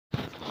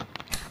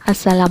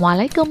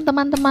Assalamualaikum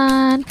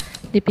teman-teman.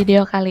 Di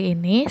video kali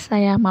ini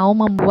saya mau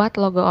membuat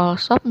logo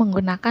Olshop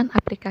menggunakan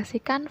aplikasi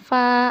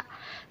Canva.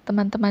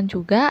 Teman-teman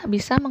juga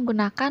bisa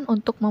menggunakan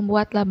untuk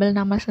membuat label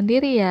nama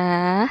sendiri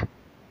ya.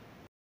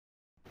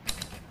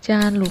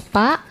 Jangan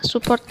lupa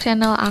support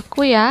channel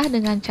aku ya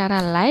dengan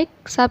cara like,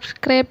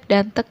 subscribe,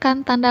 dan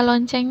tekan tanda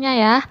loncengnya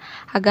ya,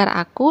 agar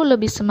aku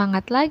lebih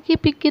semangat lagi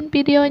bikin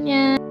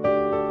videonya.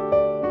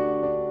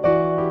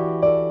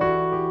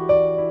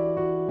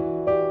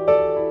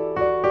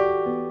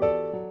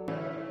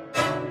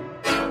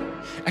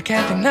 I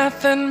can't think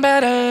nothing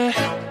better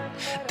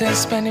than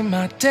spending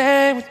my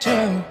day with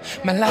you.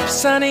 My life's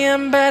sunny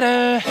and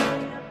better,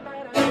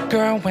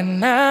 girl,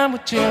 when I'm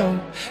with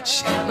you.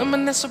 She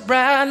illuminates so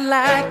bright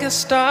like a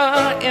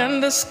star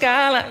in the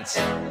skylines.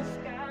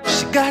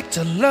 She got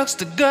the looks,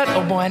 the good,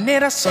 oh boy, I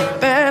need her so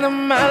bad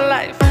in my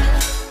life.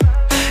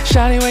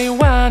 Shawty, where you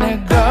wanna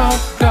go,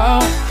 go,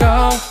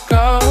 go,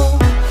 go?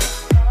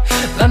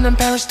 London,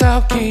 Paris,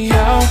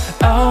 Tokyo,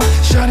 oh,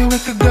 shawty,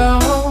 we could go.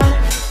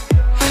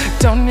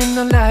 Don't need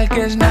no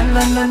luggage, nah,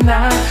 nah, nah,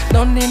 nah.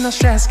 Don't need no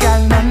stress,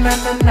 girl, nah, nah,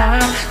 nah, nah.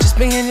 Just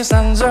me and you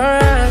sounds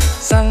alright,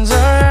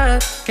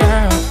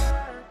 girl.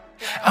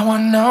 I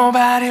want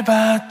nobody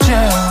but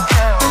you.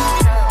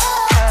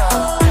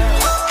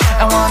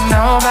 I want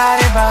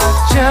nobody but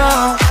you.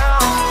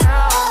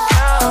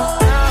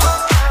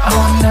 I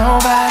want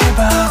nobody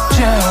but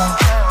you.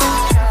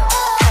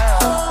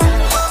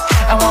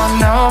 I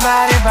want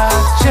nobody but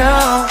you.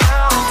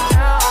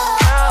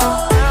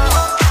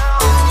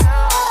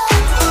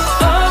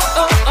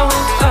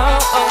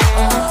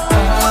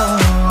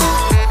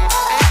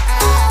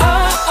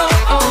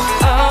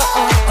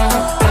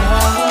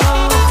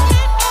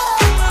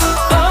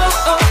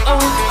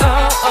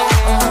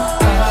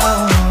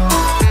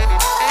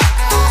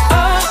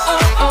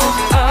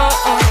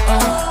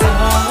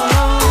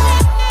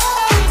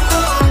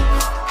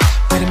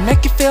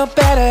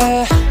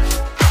 Better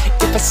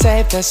if I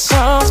save the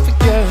songs for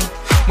you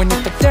when you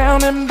feel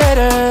down and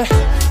bitter.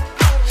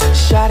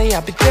 Shawty,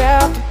 I'll be there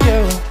for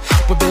you.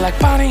 We'll be like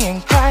Bonnie and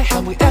Clyde,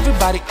 how we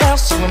everybody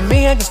else, you and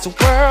me against the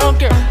world,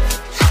 girl.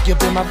 You'll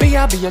be my B,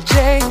 I'll be your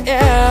J,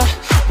 yeah.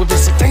 We'll be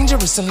so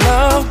dangerous in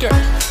love, girl.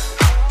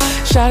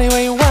 Shawty,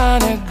 where you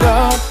wanna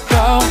go,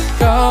 go,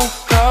 go,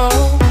 go?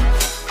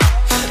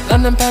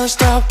 London, Paris,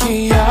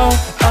 Tokyo,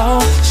 oh,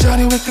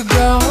 shawty, we could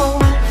go.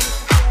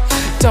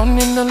 Don't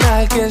need no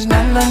luggage, nah,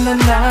 nah, nah,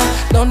 nah.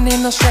 Don't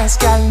need no stress,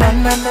 girl, nah,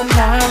 nah, nah,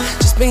 nah.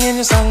 Just me and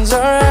you sounds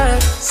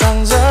alright,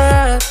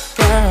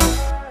 girl.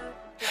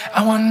 I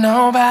want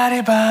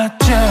nobody but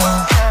you.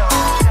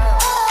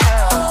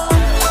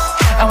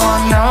 I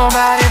want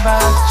nobody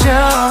but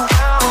you.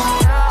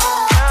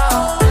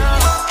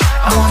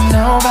 I want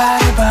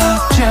nobody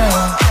but you.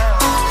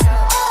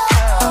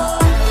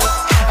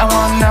 I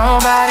want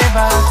nobody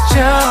but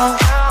you.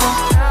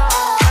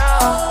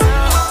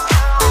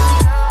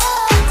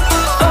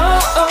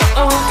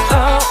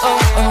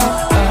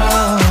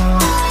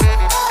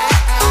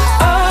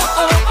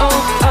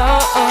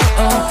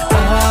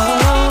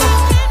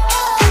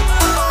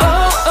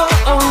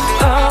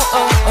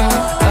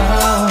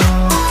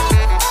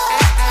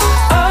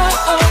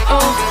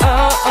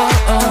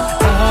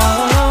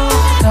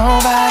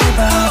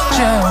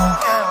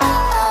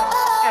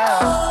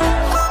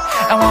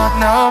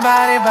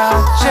 Nobody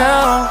but you.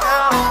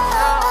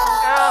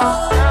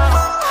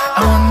 I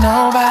want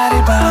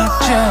nobody but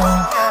you.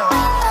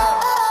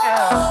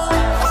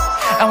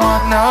 I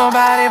want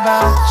nobody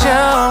but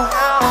you.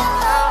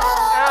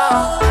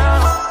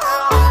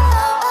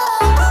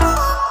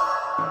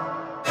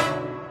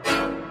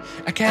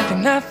 I can't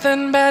think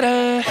nothing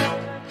better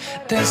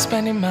than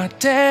spending my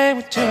day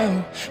with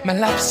you. My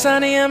life's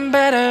sunny and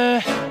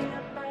better,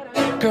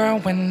 girl,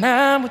 when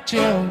I'm with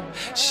you.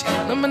 She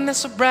illuminates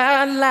so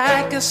bright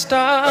like a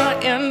star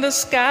in the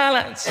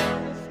skylines.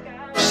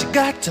 She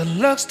got the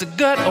looks, the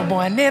good, oh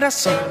boy, I need her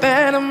so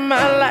bad in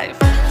my life.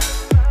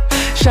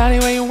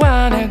 Shawty, where you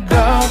wanna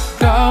go,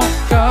 go,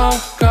 go,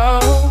 go?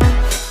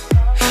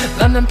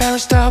 London,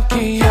 Paris,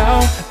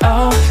 Tokyo,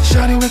 oh,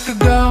 shawty, we could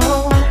go.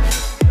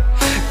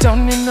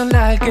 Don't need no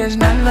luggage,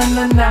 nah, nah,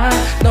 nah, nah.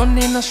 Don't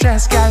need no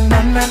stress, girl,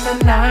 nah, nah, nah,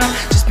 nah.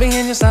 Just me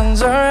and you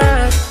sounds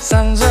alright,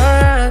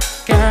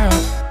 girl.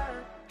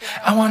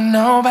 I want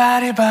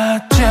nobody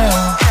but you.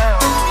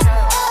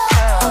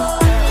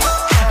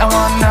 I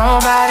want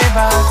nobody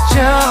but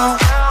you.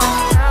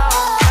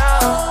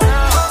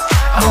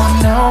 I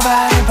want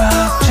nobody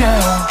but you.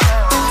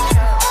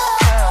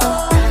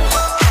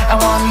 I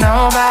want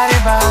nobody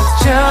but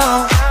you.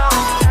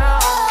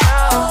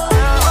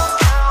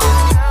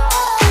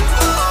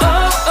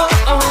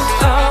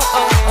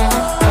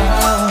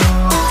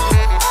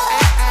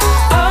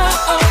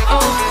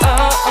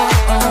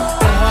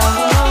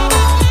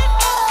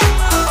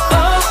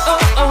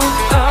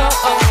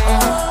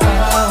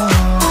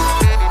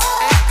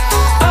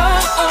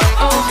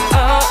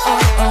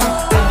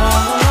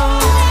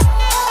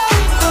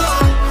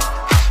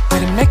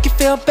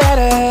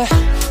 Better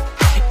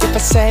if I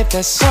save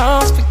the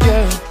songs for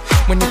you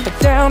when you feel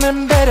down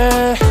and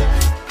bitter.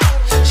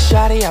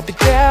 Shawty, Shawty, I'll be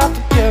there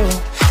for you.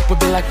 We'll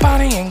be like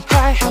Bonnie and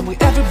Clyde, how we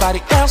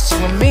everybody else, you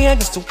and me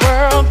against the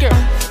world, girl.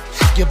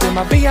 You'll be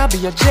my B, I'll be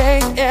your J,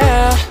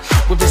 yeah.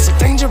 We'll be so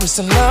dangerous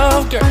in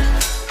love, girl.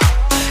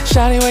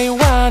 Shawty, where you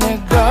wanna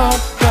go,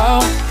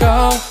 go,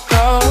 go,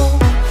 go?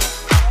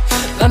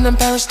 London,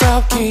 Paris,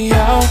 Tokyo,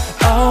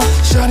 oh.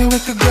 Shawty, we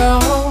could go.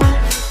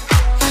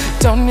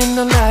 Don't need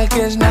no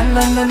luggage, nah,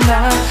 nah, nah,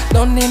 nah.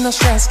 Don't need no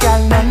stress,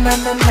 got nah, nah,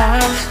 nah, nah.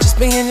 Just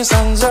me and you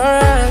sounds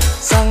alright,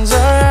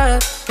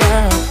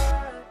 girl.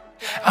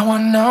 I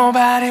want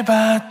nobody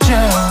but you.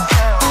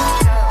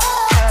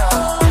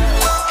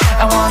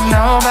 I want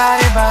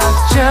nobody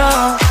but you.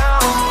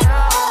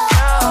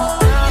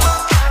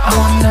 I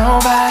want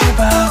nobody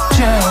but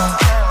you.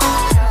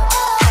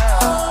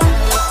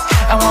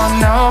 I want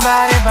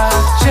nobody but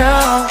you.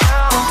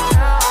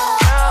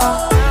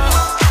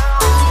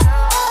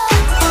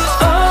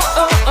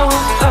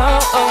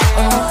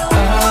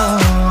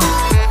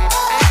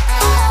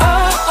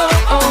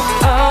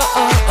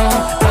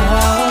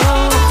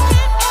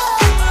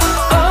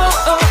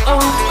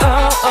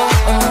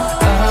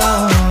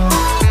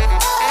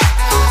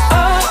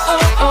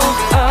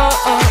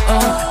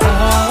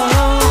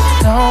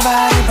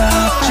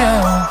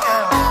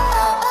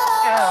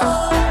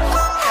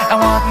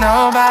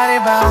 Nobody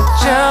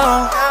but you.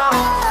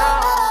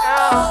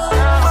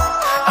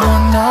 I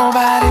want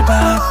nobody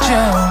but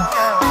you.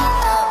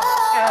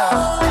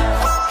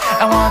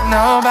 I want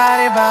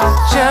nobody but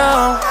you.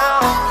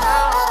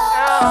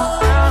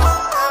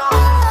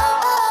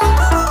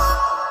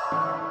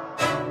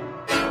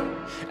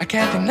 I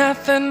can't think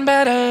nothing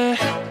better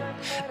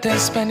than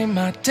spending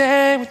my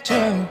day with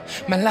you.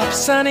 My life is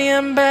sunny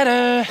and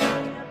better,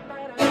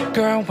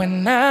 girl,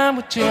 when I'm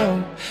with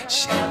you.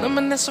 She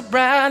luminous so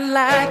bright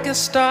like a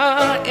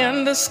star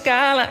in the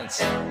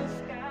skylines.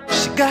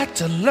 She got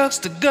the looks,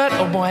 the good,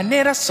 oh boy, I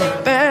need her so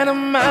bad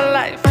in my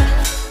life.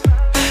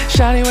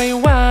 Shawty, where you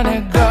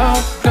wanna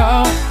go,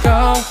 go,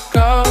 go,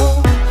 go?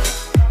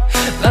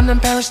 London,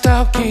 Paris,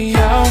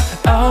 Tokyo,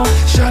 oh.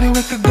 Shawty,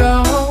 we could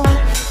go.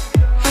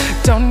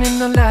 Don't need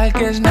no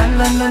luggage, nah,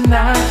 nah, nah,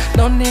 nah.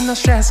 Don't need no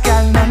stress,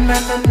 got nah, nah,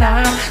 nah,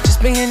 nah.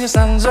 Just me and you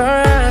sounds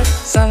alright,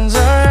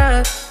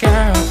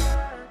 girl.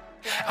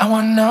 I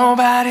want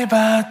nobody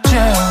but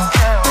you.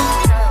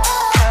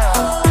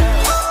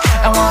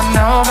 I want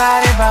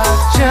nobody but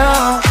you.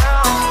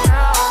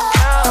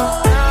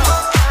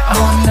 I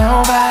want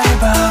nobody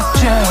but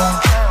you.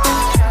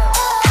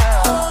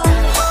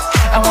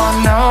 I want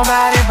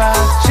nobody but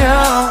you.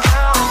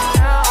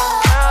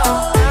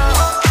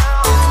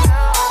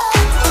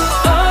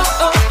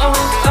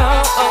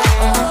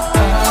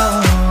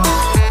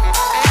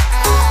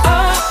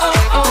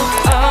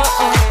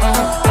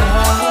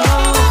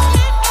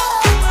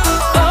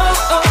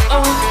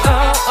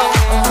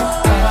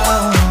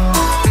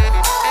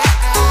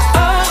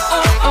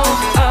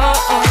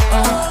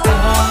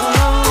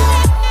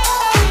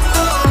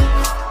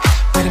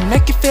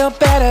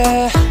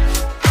 Better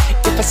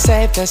if I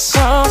save the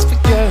songs for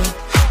you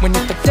when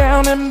you feel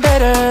down and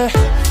bitter.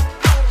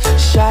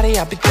 Shawty,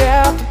 I'll be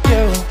there for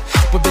you.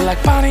 We'll be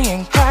like Bonnie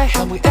and Clyde,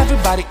 how we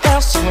everybody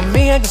else, you and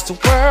me against the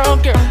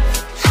world, girl.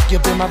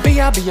 You'll be my B,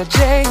 I'll be your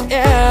J,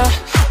 yeah.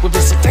 We'll be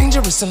so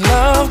dangerous in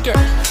love,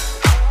 girl.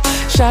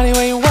 Shawty,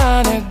 where you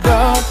wanna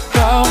go,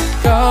 go,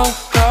 go,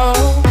 go?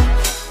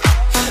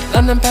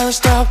 London, Paris,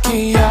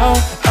 Tokyo,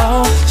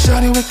 oh.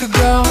 Shawty, we could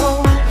go.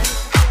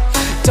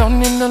 Don't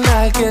need no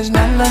luggage,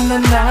 nah, nah, nah,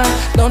 nah.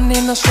 Don't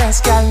need no stress,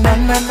 got nah,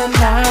 nah, nah,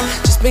 nah.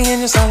 Just me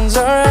and you sounds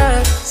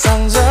alright,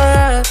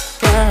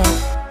 girl.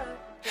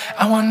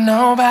 I want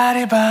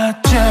nobody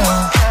but you.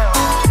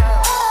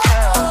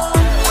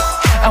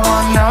 I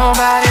want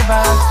nobody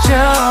but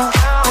you.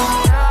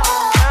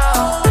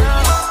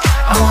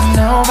 I want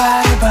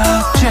nobody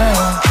but you.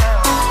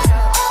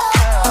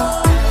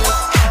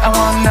 I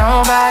want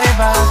nobody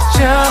but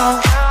you.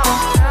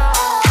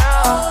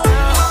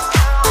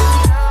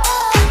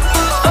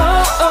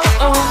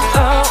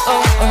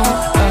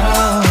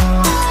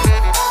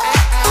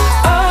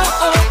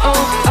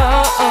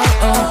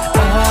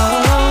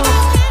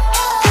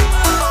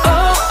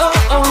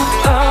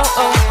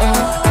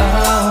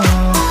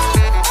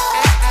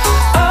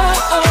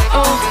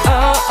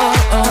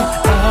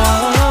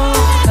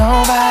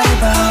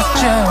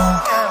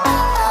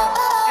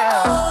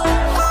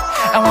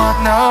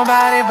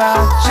 Nobody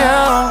but you.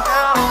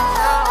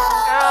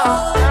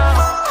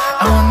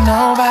 I want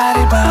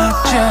nobody but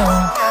you.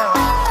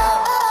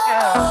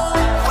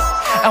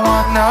 I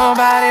want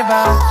nobody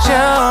but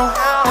you.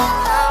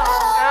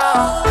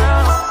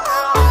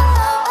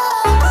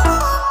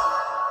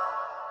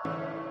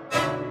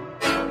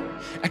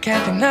 I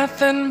can't think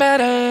nothing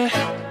better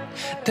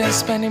than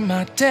spending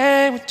my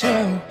day with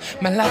you.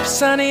 My life is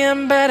sunny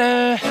and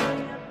better,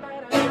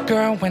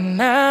 girl, when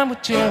I'm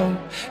with you.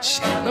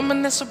 She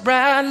luminous so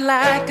bright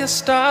like a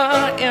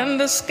star in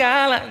the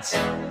skylines.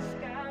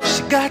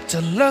 She got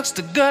the looks,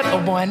 the good, oh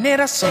boy, I need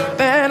her so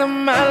bad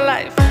in my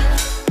life.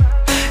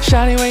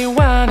 Shawty, where you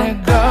wanna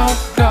go,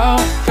 go,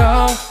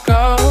 go,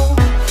 go?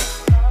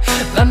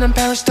 London,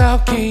 Paris,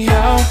 Tokyo,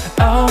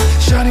 oh.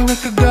 Shawty, we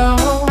could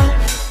go.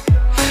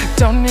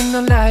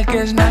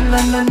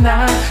 na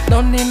na.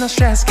 No need no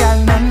stress, girl,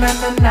 na na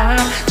na na.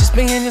 Just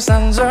me and you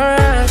sounds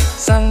alright,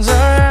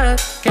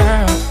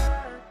 girl.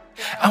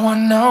 I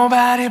want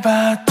nobody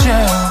but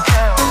you.